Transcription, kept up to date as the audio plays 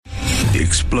The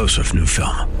explosive new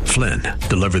film, Flynn,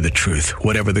 deliver the truth,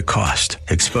 whatever the cost,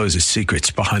 exposes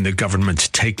secrets behind the government's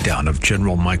takedown of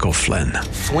General Michael Flynn.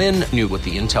 Flynn knew what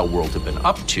the intel world had been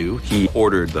up to. He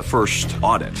ordered the first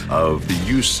audit of the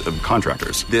use of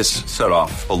contractors. This set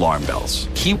off alarm bells.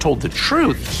 He told the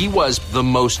truth. He was the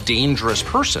most dangerous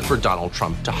person for Donald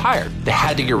Trump to hire. They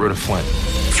had to get rid of Flynn.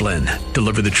 Flynn,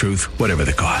 deliver the truth, whatever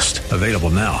the cost. Available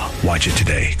now. Watch it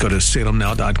today. Go to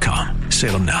salemnow.com.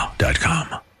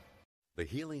 salemnow.com. The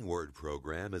Healing Word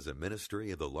program is a ministry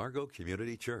of the Largo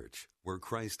Community Church, where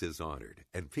Christ is honored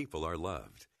and people are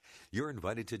loved. You're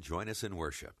invited to join us in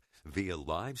worship via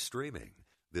live streaming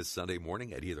this Sunday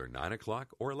morning at either 9 o'clock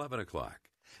or 11 o'clock.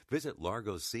 Visit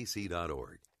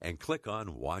largocc.org and click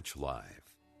on Watch Live.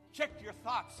 Check your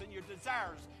thoughts and your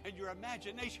desires and your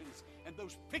imaginations and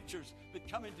those pictures that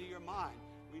come into your mind.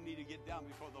 We need to get down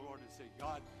before the Lord and say,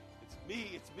 God,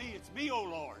 it's me, oh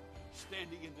Lord,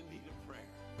 standing in the need of prayer.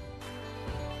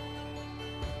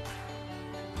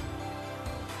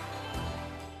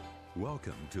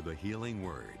 Welcome to the Healing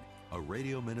Word, a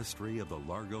radio ministry of the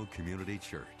Largo Community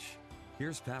Church.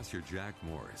 Here's Pastor Jack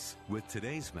Morris with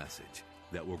today's message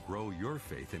that will grow your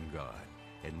faith in God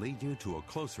and lead you to a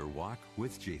closer walk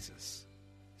with Jesus.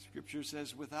 Scripture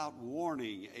says, without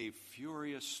warning, a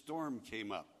furious storm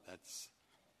came up. That's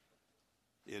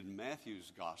in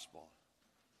Matthew's gospel.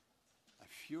 A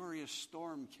furious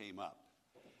storm came up.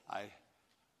 I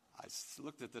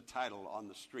looked at the title on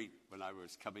the street when I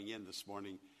was coming in this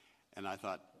morning, and I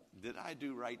thought, did I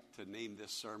do right to name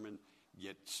this sermon,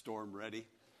 Get Storm Ready?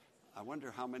 I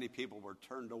wonder how many people were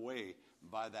turned away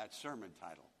by that sermon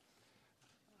title.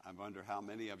 I wonder how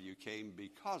many of you came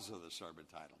because of the sermon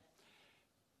title.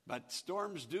 But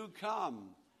storms do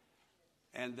come,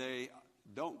 and they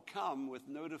don't come with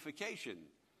notification.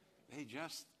 They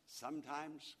just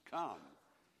sometimes come.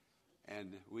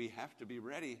 And we have to be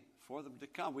ready for them to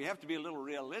come. We have to be a little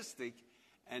realistic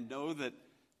and know that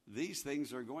these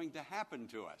things are going to happen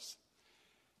to us.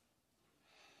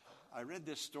 I read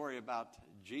this story about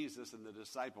Jesus and the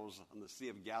disciples on the Sea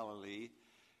of Galilee,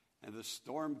 and the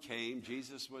storm came.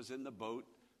 Jesus was in the boat,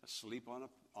 asleep on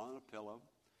a pillow.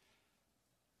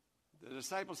 The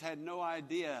disciples had no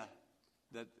idea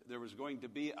that there was going to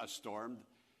be a storm.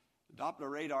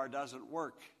 Doppler radar doesn't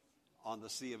work on the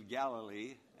Sea of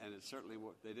Galilee, and it certainly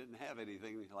they didn't have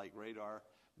anything like radar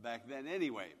back then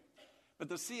anyway. But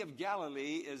the Sea of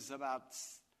Galilee is about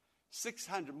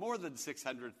more than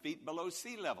 600 feet below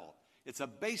sea level. It's a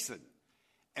basin,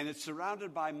 and it's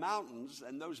surrounded by mountains,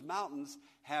 and those mountains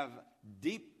have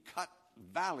deep-cut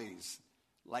valleys,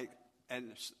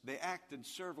 and they act and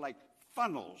serve like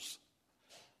funnels.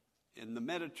 In the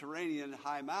Mediterranean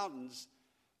high mountains,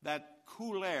 that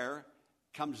cool air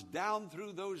comes down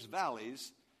through those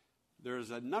valleys.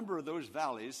 There's a number of those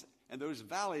valleys, and those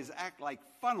valleys act like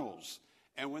funnels.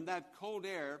 And when that cool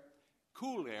air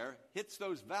hits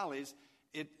those valleys,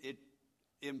 it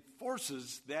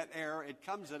enforces that air. It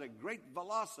comes at a great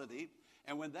velocity,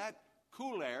 and when that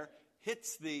cool air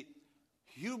hits the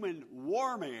humid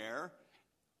warm air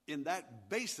in that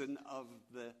basin of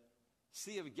the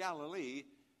Sea of Galilee,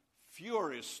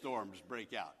 furious storms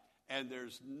break out. And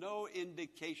there's no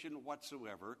indication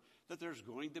whatsoever that there's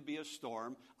going to be a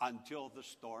storm until the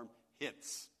storm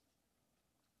hits.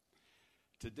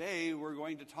 Today, we're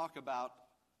going to talk about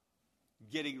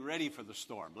getting ready for the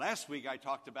storm. Last week, I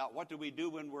talked about what do we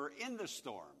do when we're in the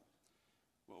storm.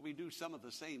 Well, we do some of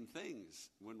the same things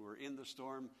when we're in the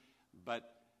storm, but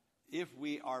if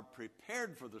we are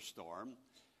prepared for the storm,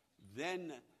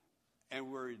 and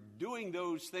we're doing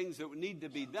those things that need to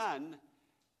be done,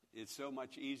 it's so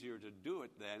much easier to do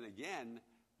it then again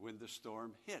when the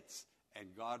storm hits,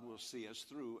 and God will see us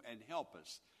through and help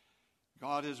us.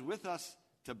 God is with us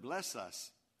to bless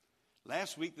us.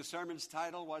 Last week, the sermon's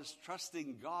title was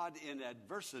Trusting God in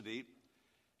Adversity.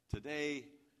 Today,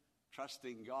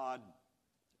 Trusting God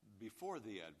Before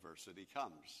the Adversity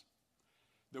Comes.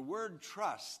 The word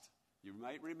trust, you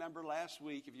might remember last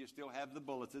week if you still have the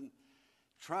bulletin,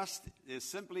 trust is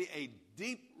simply a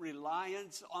deep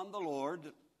reliance on the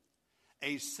Lord,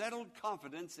 a settled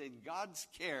confidence in God's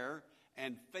care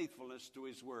and faithfulness to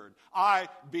His Word. I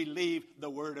believe the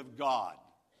Word of God,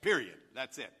 period.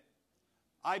 That's it.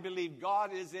 I believe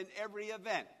God is in every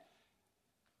event.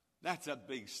 That's a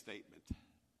big statement.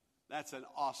 That's an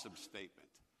awesome statement.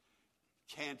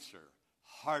 Cancer,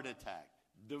 heart attack,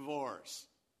 divorce,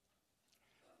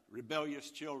 rebellious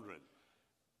children.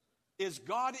 Is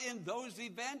God in those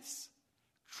events?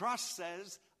 Trust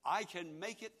says, I can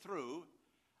make it through.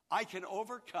 I can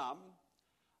overcome.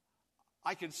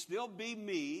 I can still be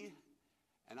me.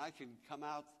 And I can come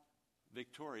out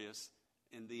victorious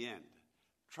in the end.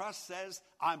 Trust says,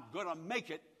 I'm going to make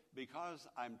it because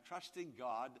I'm trusting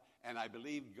God, and I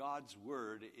believe God's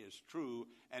word is true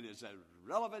and is as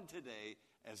relevant today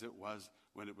as it was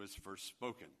when it was first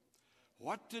spoken.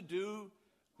 What to do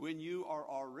when you are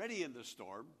already in the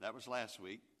storm? That was last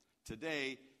week.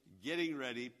 Today, getting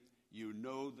ready, you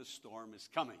know the storm is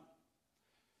coming.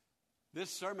 This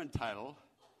sermon title,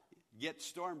 Get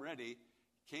Storm Ready,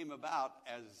 came about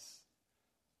as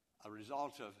a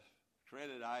result of Fred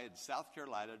and I in South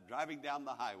Carolina driving down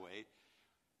the highway.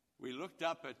 We looked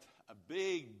up at a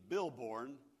big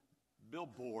billboard,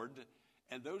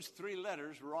 and those 3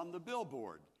 letters were on the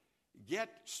billboard. Get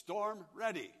Storm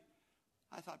Ready.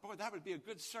 I thought, boy, that would be a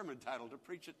good sermon title to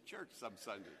preach at church some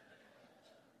Sunday.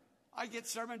 I get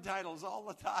sermon titles all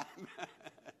the time.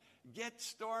 Get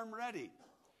Storm Ready.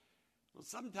 Well,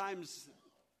 sometimes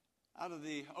out of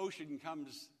the ocean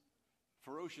comes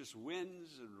ferocious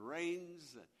winds and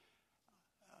rains,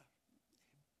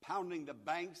 pounding the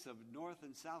banks of North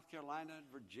and South Carolina,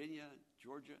 Virginia,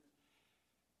 Georgia.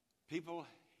 People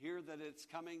hear that it's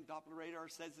coming. Doppler radar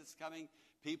says it's coming.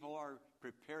 People are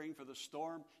preparing for the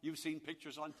storm. You've seen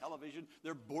pictures on television.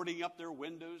 They're boarding up their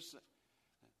windows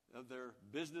of their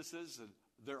businesses and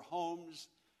their homes.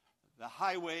 The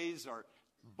highways are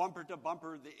bumper to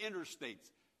bumper. The interstates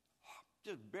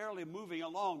just barely moving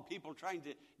along. People trying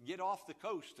to get off the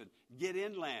coast and get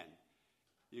inland.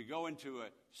 You go into a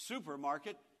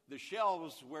supermarket, the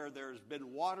shelves where there's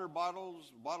been water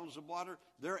bottles of water,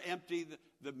 they're empty.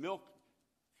 The milk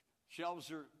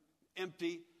shelves are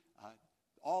empty.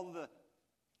 All the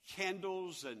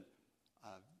candles and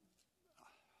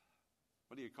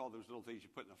what do you call those little things you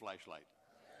put in a flashlight?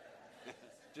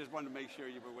 Just wanted to make sure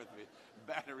you were with me.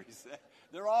 Batteries,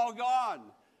 they're all gone.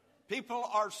 People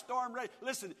are storm ready.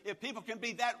 Listen, if people can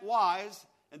be that wise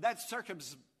and that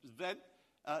circumvent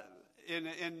in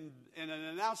an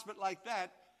announcement like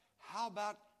that, how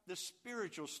about the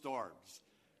spiritual storms?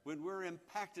 When we're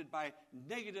impacted by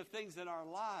negative things in our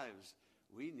lives,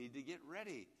 we need to get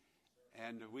ready.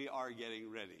 And we are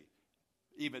getting ready.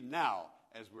 Even now,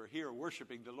 as we're here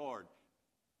worshiping the Lord,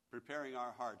 preparing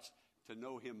our hearts to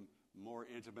know Him more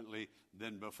intimately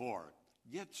than before.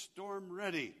 Get storm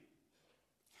ready.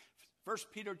 1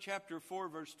 Peter chapter 4,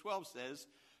 verse 12 says,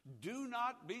 do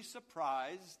not be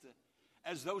surprised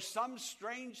as though some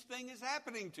strange thing is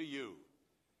happening to you.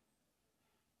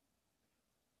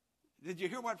 Did you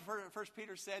hear what 1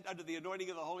 Peter said under the anointing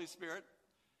of the Holy Spirit?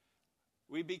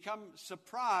 We become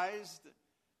surprised,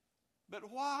 but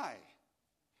why?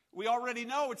 We already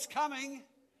know it's coming.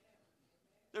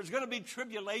 There's going to be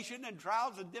tribulation and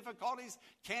trials and difficulties,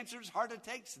 cancers, heart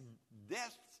attacks,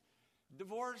 deaths,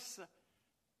 divorce,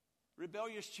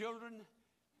 rebellious children.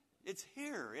 It's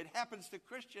here. It happens to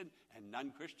Christian and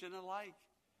non-Christian alike.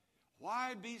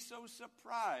 Why be so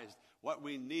surprised? What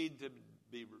we need to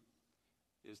be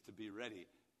is to be ready,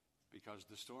 because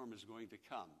the storm is going to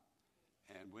come.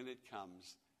 And when it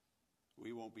comes,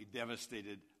 we won't be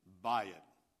devastated by it.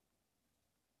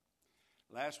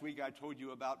 Last week I told you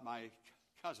about my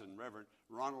cousin, Reverend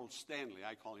Ronald Stanley.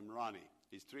 I call him Ronnie.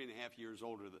 He's 3.5 years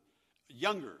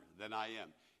younger than I am.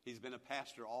 He's been a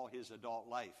pastor all his adult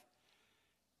life.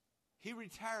 He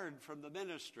retired from the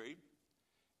ministry,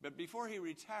 but before he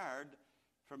retired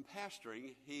from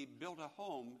pastoring, he built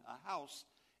a house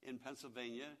in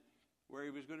Pennsylvania where he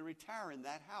was going to retire in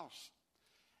that house.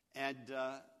 And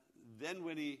then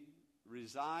when he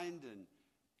resigned and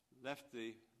left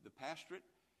the pastorate,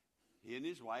 he and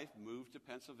his wife moved to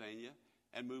Pennsylvania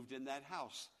and moved in that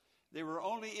house. They were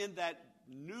only in that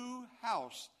new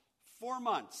house 4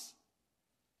 months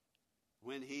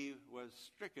when he was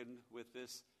stricken with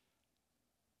this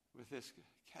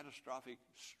catastrophic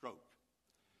stroke.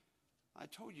 I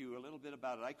told you a little bit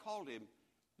about it. I called him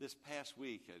this past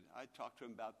week, and I talked to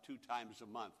him about 2 times a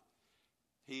month.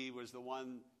 He was the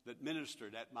one that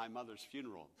ministered at my mother's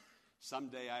funeral.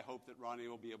 Someday I hope that Ronnie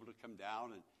will be able to come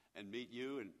down and meet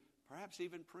you and perhaps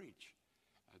even preach.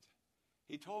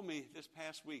 He told me this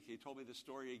past week, he told me the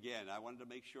story again. I wanted to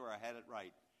make sure I had it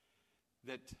right.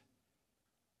 That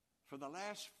for the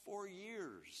last 4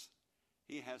 years,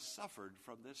 he has suffered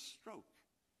from this stroke.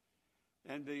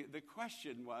 And the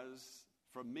question was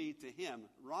from me to him,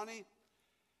 Ronnie,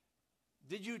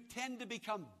 did you tend to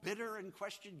become bitter and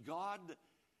question God?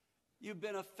 You've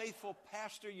been a faithful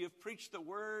pastor. You've preached the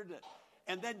word.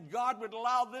 And then God would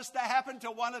allow this to happen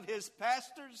to one of his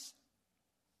pastors,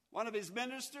 one of his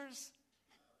ministers.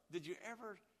 Did you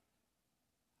ever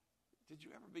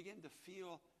begin to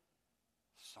feel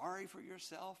sorry for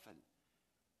yourself? And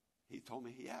he told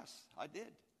me, yes, I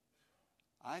did.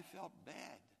 I felt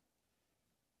bad.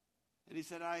 And he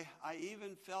said, I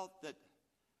even felt that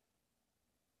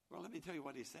Let me tell you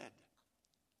what he said.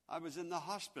 I was in the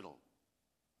hospital.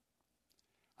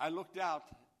 I looked out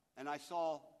and I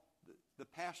saw the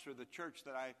pastor of the church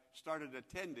that I started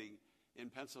attending in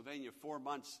Pennsylvania 4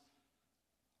 months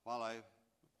while I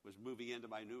was moving into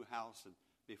my new house and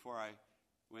before I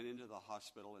went into the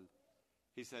hospital. And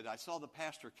he said, I saw the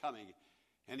pastor coming,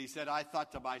 and he said, I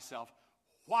thought to myself,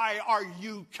 why are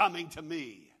you coming to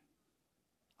me?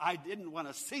 I didn't want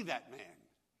to see that man.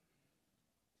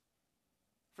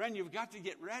 Friend, you've got to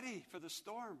get ready for the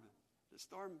storm. The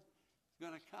storm is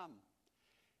going to come.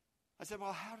 I said,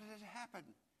 well, how did it happen?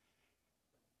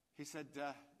 He said,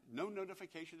 no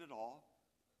notification at all.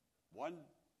 One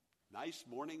nice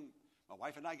morning, my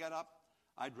wife and I got up.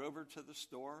 I drove her to the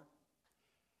store,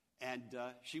 and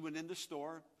she went in the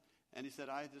store, and he said,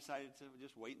 I decided to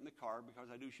just wait in the car because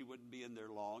I knew she wouldn't be in there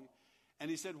long. And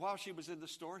he said, while she was in the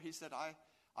store, he said,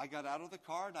 I got out of the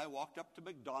car, and I walked up to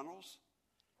McDonald's.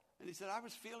 And he said, I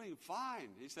was feeling fine.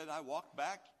 He said, I walked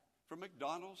back from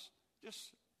McDonald's,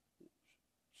 just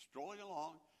strolling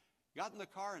along, got in the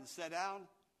car and sat down.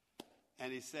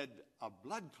 And he said, a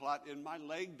blood clot in my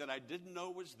leg that I didn't know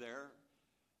was there,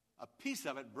 a piece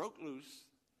of it broke loose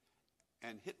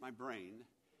and hit my brain.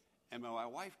 And when my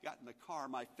wife got in the car,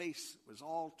 my face was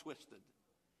all twisted.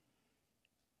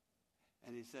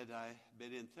 And he said, I've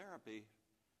been in therapy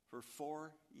for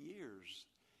 4 years.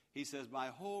 He says, my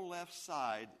whole left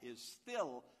side is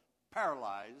still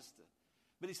paralyzed.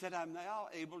 But he said, I'm now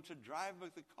able to drive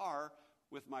with the car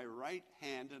with my right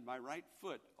hand and my right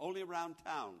foot, only around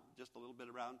town, just a little bit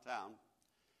around town.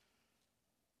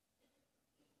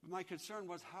 But my concern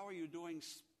was, how are you doing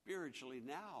spiritually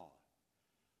now?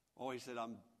 Oh, he said,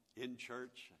 I'm in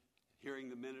church, hearing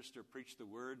the minister preach the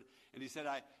word. And he said,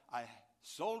 I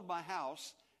sold my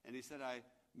house, and he said, I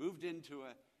moved into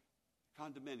a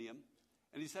condominium.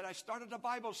 And he said, I started a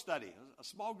Bible study, a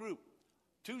small group,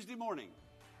 Tuesday morning.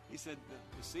 He said,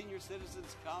 the senior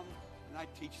citizens come, and I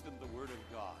teach them the Word of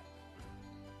God.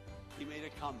 He made a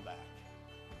comeback.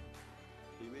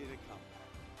 He made a comeback.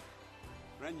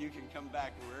 Friend, you can come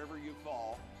back wherever you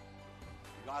fall.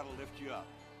 God will lift you up.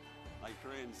 Like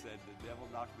Corinne said, the devil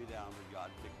knocked me down, but God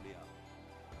picked me up.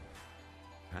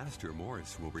 Pastor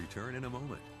Morris will return in a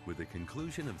moment with the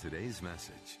conclusion of today's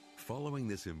message, following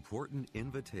this important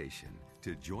invitation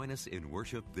to join us in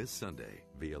worship this Sunday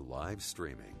via live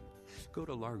streaming. Go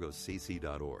to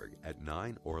largocc.org at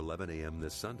 9 or 11 a.m.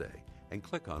 this Sunday and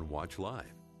click on Watch Live.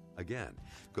 Again,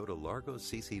 go to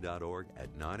largocc.org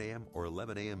at 9 a.m. or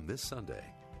 11 a.m. this Sunday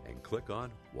and click on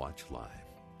Watch Live.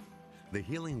 The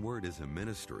Healing Word is a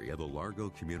ministry of the Largo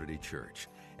Community Church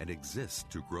and exists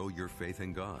to grow your faith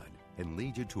in God and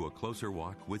lead you to a closer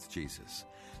walk with Jesus.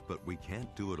 But we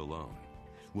can't do it alone.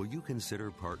 Will you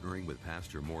consider partnering with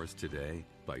Pastor Morris today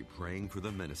by praying for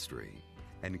the ministry?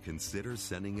 And consider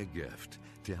sending a gift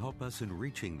to help us in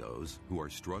reaching those who are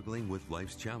struggling with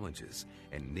life's challenges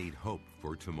and need hope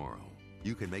for tomorrow.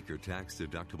 You can make your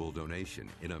tax-deductible donation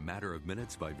in a matter of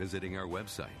minutes by visiting our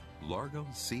website,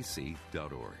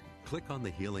 largocc.org. Click on the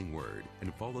Healing Word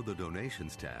and follow the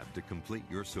Donations tab to complete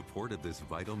your support of this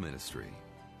vital ministry.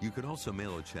 You can also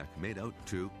mail a check made out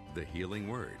to The Healing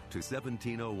Word to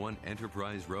 1701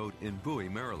 Enterprise Road in Bowie,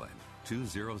 Maryland,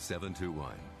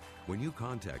 20721. When you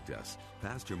contact us,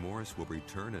 Pastor Morris will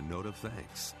return a note of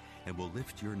thanks and will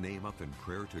lift your name up in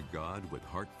prayer to God with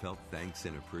heartfelt thanks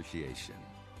and appreciation.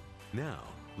 Now,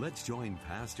 let's join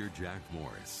Pastor Jack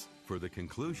Morris for the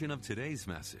conclusion of today's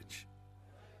message.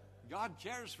 God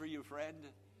cares for you, friend.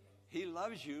 He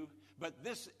loves you, but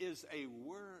this is a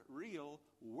real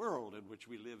world in which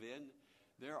we live in.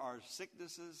 There are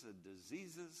sicknesses and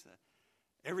diseases.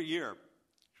 Every year,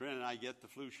 Corinne and I get the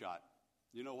flu shot.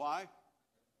 You know why?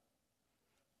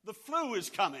 The flu is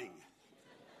coming.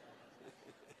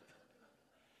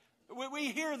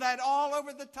 We hear that all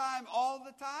over the time, all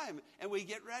the time, and we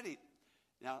get ready.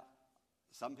 Now,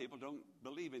 some people don't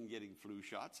believe in getting flu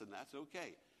shots, and that's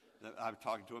okay. I was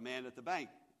talking to a man at the bank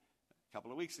a couple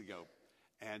of weeks ago,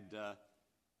 and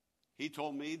he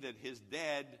told me that his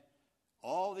dad,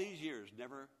 all these years,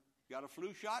 never got a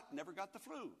flu shot, never got the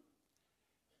flu.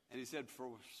 And he said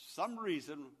for some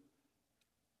reason,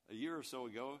 a year or so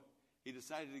ago, he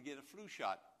decided to get a flu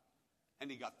shot,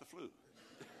 and he got the flu.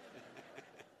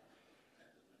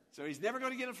 So he's never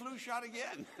going to get a flu shot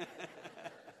again.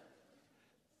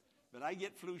 But I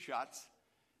get flu shots.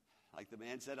 Like the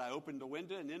man said, I opened the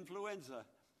window and influenza.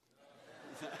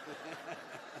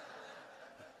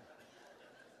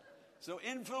 So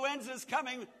influenza's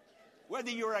coming, whether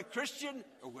you're a Christian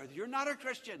or whether you're not a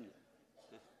Christian.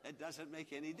 It doesn't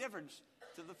make any difference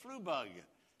to the flu bug.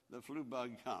 The flu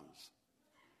bug comes.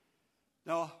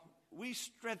 Now, we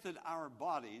strengthen our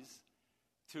bodies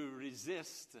to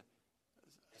resist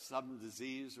some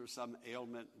disease or some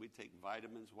ailment. We take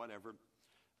vitamins, whatever.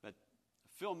 But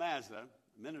Phil Mazza,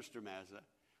 Minister Mazza,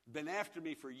 been after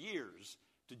me for years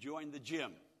to join the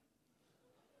gym.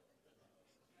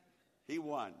 He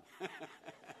won.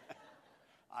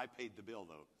 I paid the bill,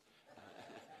 though.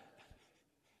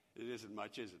 It isn't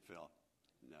much, is it, Phil?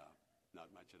 No, not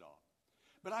much at all.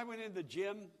 But I went in the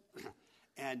gym,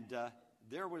 and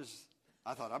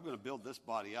I thought, I'm going to build this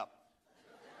body up.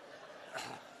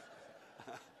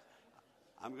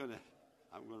 I'm going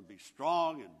to be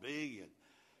strong and big and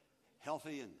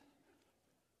healthy. And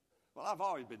well, I've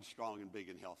always been strong and big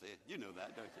and healthy. You know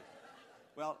that, don't you?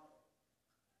 Well,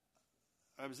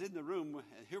 I was in the room,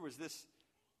 and here was this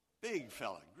big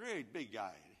fella, great big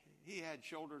guy. He had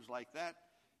shoulders like that.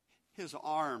 His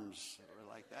arms were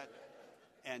like that.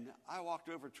 And I walked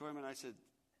over to him, and I said,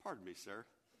 "Pardon me, sir."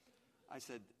 I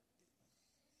said,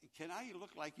 "Can I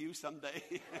look like you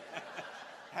someday?"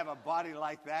 Have a body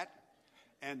like that?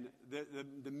 And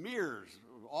the mirrors,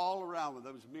 all around with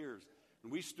those mirrors.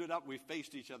 And we stood up, we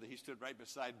faced each other. He stood right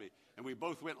beside me, and we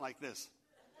both went like this.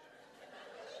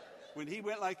 When he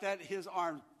went like that, his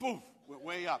arms, poof, went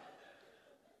way up.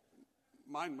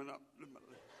 Mine went up.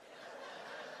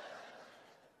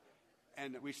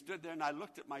 And we stood there, and I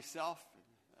looked at myself,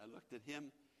 I looked at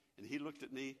him, and he looked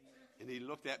at me, and he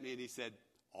looked at me, and he said,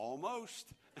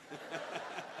 "Almost."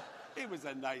 He was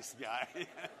a nice guy.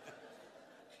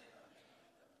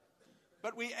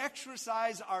 But we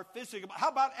exercise our physical. How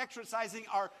about exercising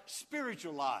our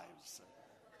spiritual lives?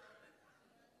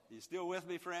 You still with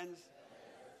me, friends?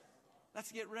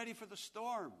 Let's get ready for the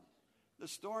storm. The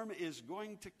storm is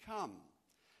going to come.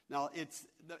 Now,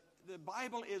 the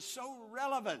Bible is so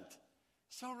relevant.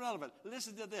 So relevant.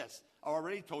 Listen to this. I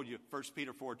already told you, 1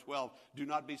 Peter 4:12, do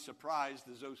not be surprised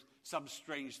as though some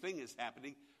strange thing is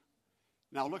happening.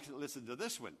 Now, listen to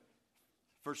this one.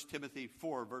 1 Timothy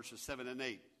 4, verses 7 and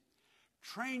 8.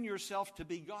 Train yourself to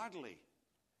be godly.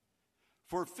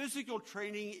 For physical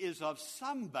training is of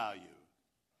some value,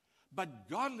 but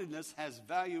godliness has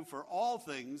value for all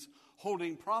things,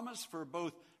 holding promise for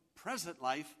both present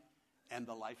life and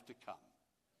the life to come.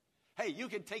 Hey, you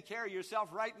can take care of yourself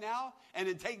right now, and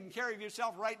in taking care of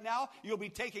yourself right now, you'll be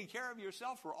taking care of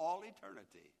yourself for all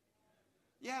eternity.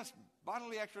 Yes,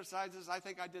 bodily exercises, I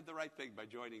think I did the right thing by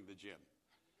joining the gym.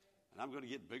 And I'm going to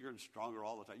get bigger and stronger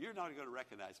all the time. You're not going to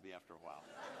recognize me after a while.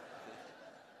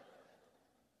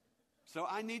 So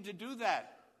I need to do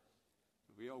that.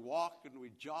 We walk and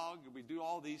we jog and we do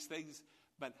all these things.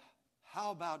 But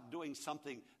how about doing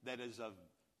something that is of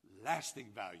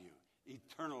lasting value,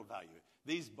 eternal value?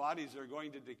 These bodies are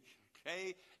going to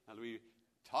decay. And we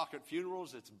talk at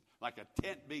funerals. It's like a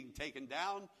tent being taken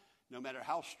down. No matter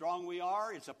how strong we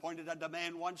are, it's appointed unto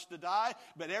man once to die.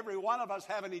 But every one of us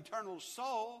have an eternal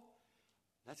soul.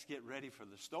 Let's get ready for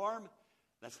the storm.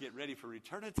 Let's get ready for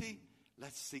eternity.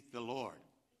 Let's seek the Lord.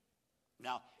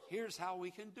 Now, here's how we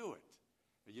can do it.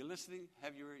 Are you listening?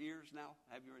 Have your ears now?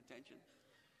 Have your attention?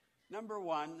 Number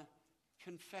one,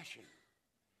 confession.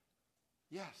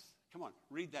 Yes, come on,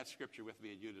 read that scripture with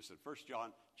me in unison. 1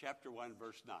 John chapter 1,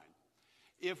 verse 9.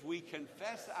 If we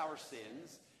confess our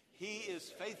sins, he is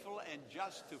faithful and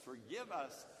just to forgive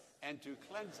us and to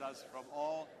cleanse us from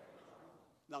all.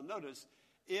 Now notice,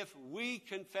 if we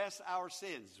confess our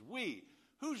sins,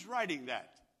 who's writing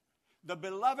that? The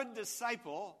beloved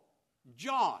disciple,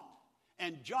 John.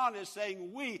 And John is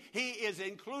saying he is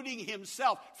including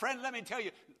himself. Friend, let me tell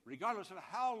you, regardless of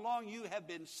how long you have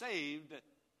been saved,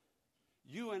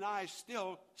 you and I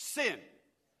still sin.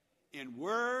 In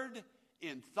word,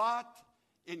 in thought,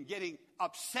 in getting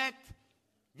upset,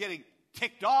 getting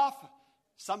ticked off.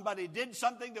 Somebody did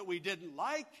something that we didn't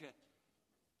like.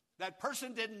 That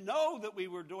person didn't know that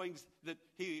that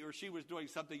he or she was doing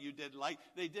something you didn't like.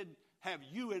 They didn't have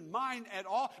you in mind at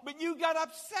all, but you got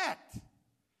upset.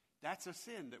 That's a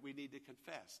sin that we need to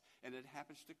confess, and it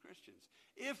happens to Christians.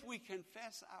 If we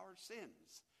confess our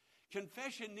sins,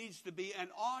 confession needs to be an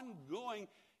ongoing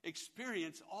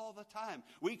experience all the time.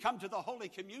 We come to the Holy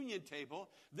Communion table,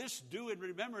 this do in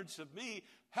remembrance of me,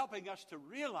 helping us to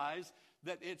realize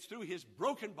that it's through his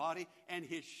broken body and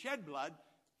his shed blood.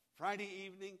 Friday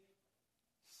evening,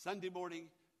 Sunday morning,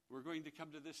 we're going to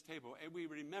come to this table, and we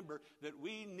remember that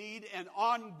we need an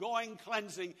ongoing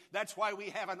cleansing. That's why we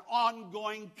have an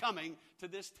ongoing coming to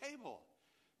this table.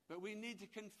 But we need to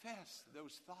confess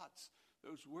those thoughts,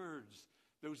 those words,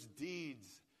 those deeds,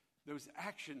 those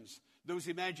actions, those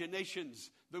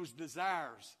imaginations, those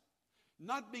desires.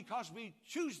 Not because we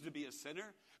choose to be a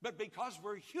sinner, but because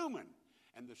we're human.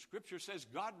 And the scripture says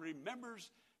God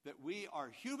remembers that we are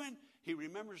human. He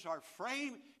remembers our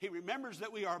frame. He remembers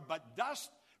that we are but dust.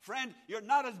 Friend, you're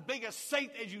not as big a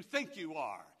saint as you think you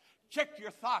are. Check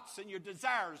your thoughts and your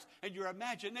desires and your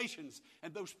imaginations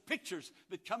and those pictures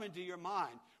that come into your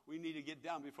mind. We need to get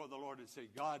down before the Lord and say,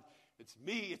 God, it's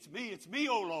me,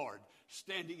 oh Lord,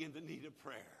 standing in the need of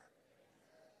prayer.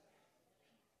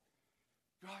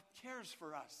 God cares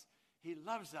for us. He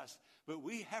loves us. But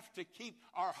we have to keep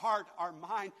our heart, our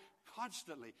mind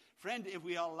constantly. Friend, if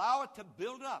we allow it to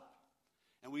build up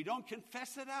and we don't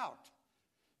confess it out,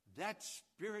 that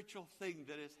spiritual thing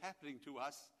that is happening to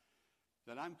us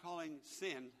that I'm calling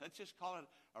sin, let's just call it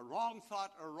a wrong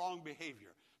thought or wrong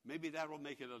behavior. Maybe that will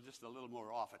make it just a little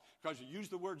more often. Because you use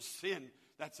the word sin,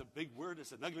 that's a big word,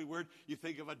 it's an ugly word. You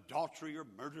think of adultery or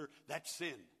murder, that's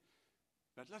sin.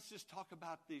 But let's just talk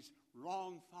about these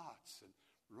wrong thoughts and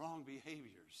wrong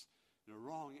behaviors and a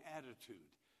wrong attitude.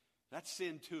 That's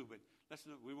sin too, but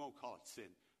we won't call it sin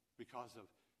because of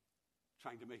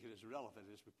trying to make it as relevant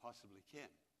as we possibly can.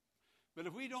 But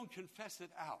if we don't confess it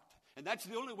out, and that's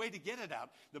the only way to get it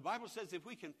out, the Bible says if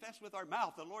we confess with our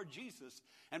mouth the Lord Jesus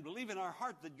and believe in our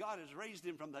heart that God has raised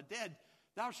him from the dead,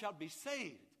 thou shalt be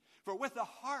saved. For with the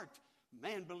heart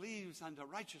man believes unto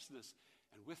righteousness,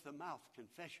 and with the mouth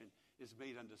confession is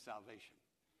made unto salvation.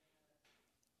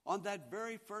 On that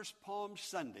very first Palm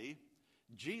Sunday,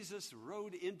 Jesus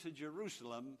rode into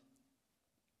Jerusalem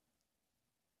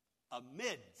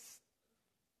amidst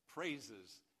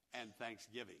praises and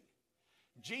thanksgiving.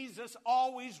 Jesus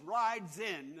always rides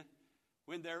in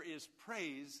when there is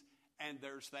praise and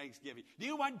there's thanksgiving. Do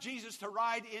you want Jesus to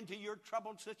ride into your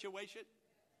troubled situation?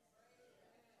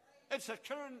 It's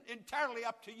entirely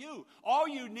up to you. All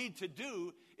you need to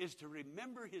do is to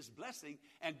remember his blessing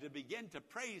and to begin to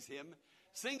praise him,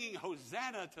 singing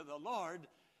Hosanna to the Lord,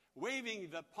 waving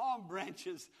the palm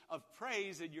branches of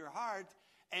praise in your heart,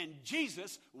 and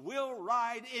Jesus will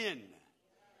ride in.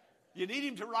 You need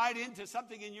him to ride into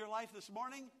something in your life this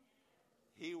morning?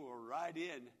 He will ride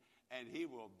in, and he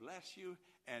will bless you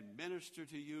and minister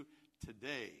to you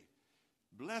today.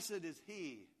 Blessed is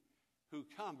he who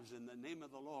comes in the name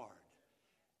of the Lord.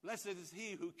 Blessed is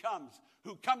he who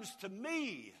comes to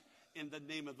me in the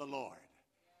name of the Lord.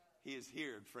 He is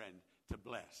here, friend, to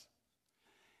bless.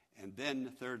 And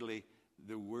then, thirdly,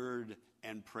 the word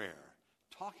and prayer.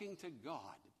 Talking to God.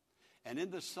 And in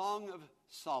the Song of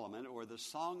Solomon, or the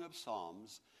Song of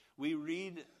Psalms, we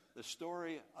read the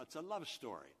story, it's a love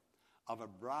story, of a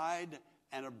bride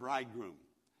and a bridegroom.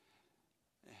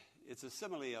 It's a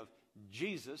simile of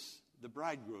Jesus, the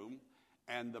bridegroom,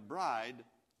 and the bride,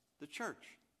 the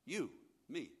church, you,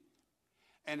 me.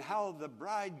 And how the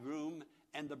bridegroom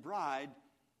and the bride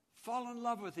fall in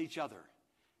love with each other.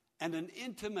 And an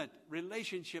intimate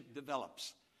relationship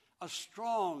develops. A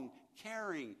strong,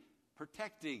 caring,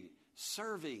 protecting,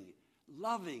 serving,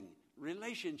 loving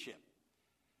relationship.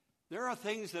 There are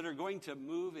things that are going to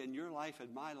move in your life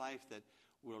and my life that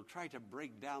will try to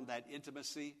break down that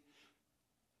intimacy,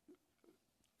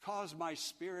 cause my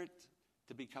spirit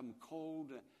to become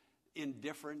cold,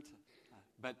 indifferent,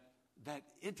 but that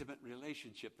intimate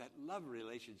relationship, that love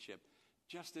relationship,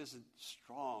 just isn't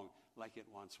strong like it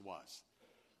once was.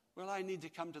 Well, I need to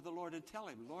come to the Lord and tell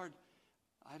him, Lord,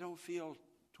 I don't feel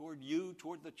toward you,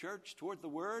 toward the church, toward the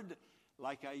word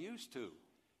like I used to.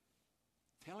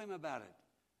 Tell him about it.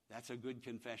 That's a good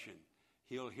confession.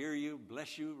 He'll hear you,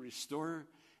 bless you, restore,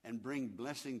 and bring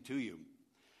blessing to you.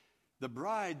 The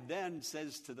bride then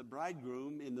says to the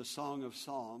bridegroom in the Song of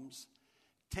Psalms,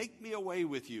 take me away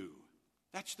with you.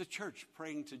 That's the church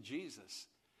praying to Jesus.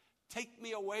 Take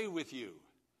me away with you.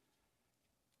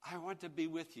 I want to be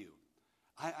with you.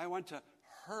 I want to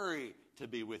hurry to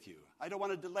be with you. I don't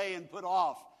want to delay and put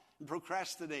off and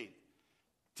procrastinate.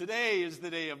 Today is the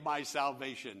day of my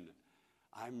salvation.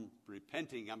 I'm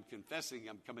repenting, I'm confessing,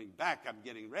 I'm coming back, I'm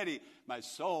getting ready. My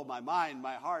soul, my mind,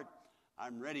 my heart,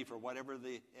 I'm ready for whatever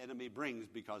the enemy brings,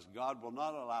 because God will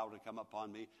not allow to come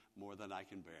upon me more than I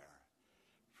can bear.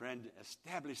 Friend,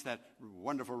 establish that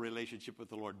wonderful relationship with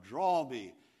the Lord. Draw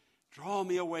me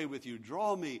away with you.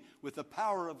 Draw me with the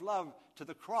power of love to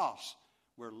the cross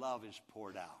where love is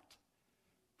poured out.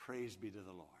 Praise be to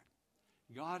the Lord.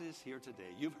 God is here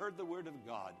today. You've heard the word of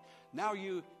God. Now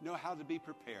you know how to be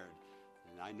prepared.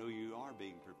 And I know you are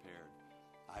being prepared.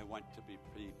 I want to be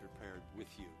prepared with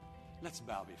you. Let's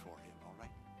bow before him, all right?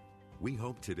 We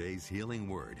hope today's healing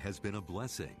word has been a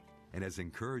blessing and has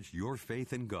encouraged your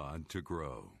faith in God to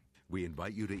grow. We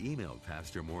invite you to email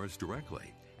Pastor Morris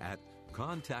directly at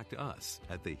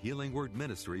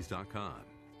contactus@thehealingwordministries.com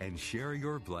and share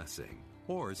your blessing,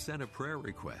 or send a prayer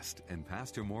request and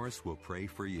Pastor Morris will pray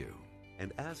for you.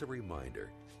 And as a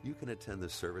reminder, you can attend the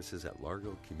services at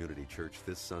Largo Community Church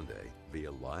this Sunday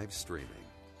via live streaming.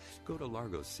 Go to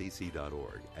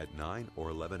largocc.org at 9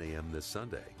 or 11 a.m. this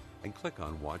Sunday and click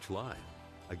on Watch Live.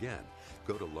 Again,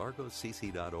 go to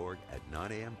largocc.org at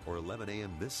 9 a.m. or 11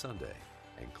 a.m. this Sunday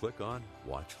and click on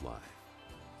Watch Live.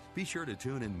 Be sure to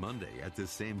tune in Monday at the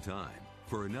same time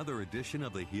for another edition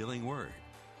of the Healing Word.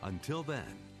 Until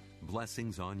then,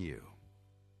 blessings on you.